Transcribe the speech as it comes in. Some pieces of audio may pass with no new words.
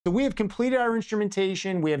So we have completed our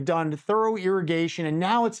instrumentation, we have done thorough irrigation, and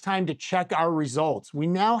now it's time to check our results. We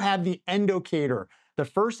now have the Endocator, the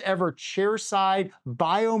first ever chairside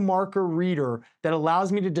biomarker reader that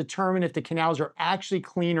allows me to determine if the canals are actually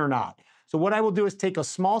clean or not. So what I will do is take a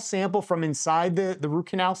small sample from inside the root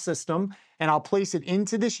canal system, and I'll place it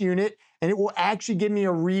into this unit, and it will actually give me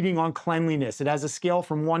a reading on cleanliness. It has a scale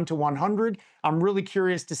from 1 to 100. I'm really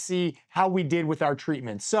curious to see how we did with our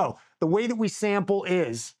treatment. So the way that we sample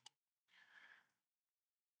is,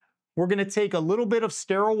 we're gonna take a little bit of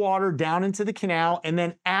sterile water down into the canal and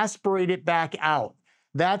then aspirate it back out.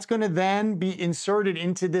 That's gonna then be inserted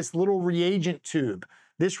into this little reagent tube.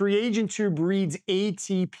 This reagent tube reads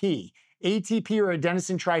ATP. ATP, or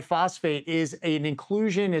adenosine triphosphate, is an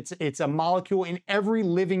inclusion, it's a molecule in every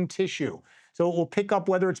living tissue. So it will pick up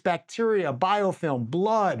whether it's bacteria, biofilm,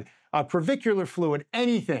 blood, crevicular fluid,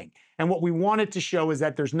 anything. And what we want it to show is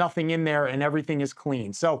that there's nothing in there and everything is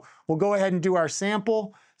clean. So we'll go ahead and do our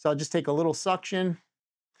sample. So I'll just take a little suction.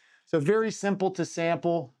 So very simple to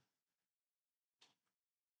sample.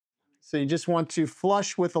 So you just want to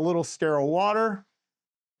flush with a little sterile water.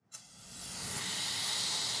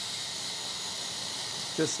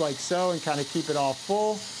 Just like so, and kind of keep it all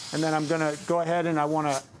full. And then I'm gonna go ahead and I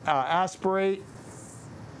wanna aspirate.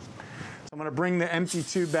 So I'm gonna bring the empty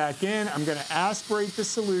tube back in. I'm gonna aspirate the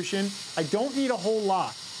solution. I don't need a whole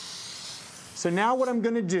lot. So now what I'm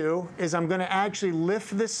gonna do is I'm gonna actually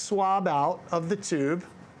lift this swab out of the tube,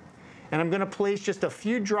 and I'm gonna place just a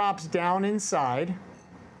few drops down inside,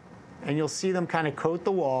 and you'll see them kind of coat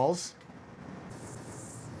the walls.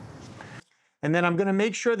 And then I'm gonna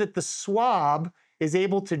make sure that the swab is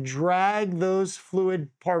able to drag those fluid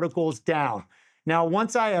particles down. Now,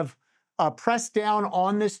 once I have pressed down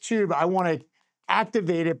on this tube, I want to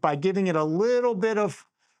activate it by giving it a little bit of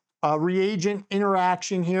reagent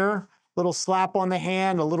interaction here, little slap on the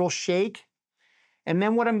hand, a little shake. And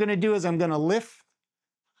then what I'm going to do is I'm going to lift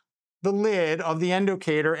the lid of the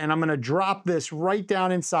Endocator, and I'm going to drop this right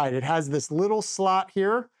down inside. It has this little slot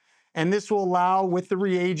here, and this will allow, with the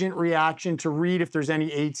reagent reaction, to read if there's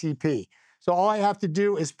any ATP. So all I have to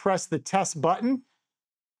do is press the test button,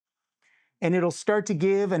 and it'll start to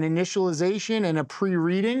give an initialization and a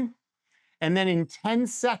pre-reading. And then in 10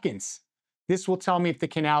 seconds, this will tell me if the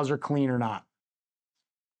canals are clean or not.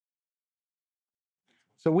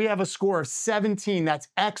 So we have a score of 17. That's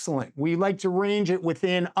excellent. We like to range it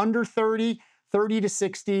within under 30, 30 to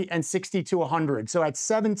 60, and 60 to 100. So at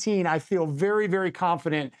 17, I feel very, very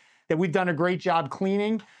confident that we've done a great job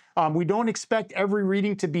cleaning. We don't expect every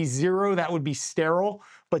reading to be 0. That would be sterile,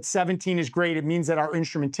 but 17 is great. It means that our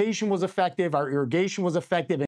instrumentation was effective, our irrigation was effective,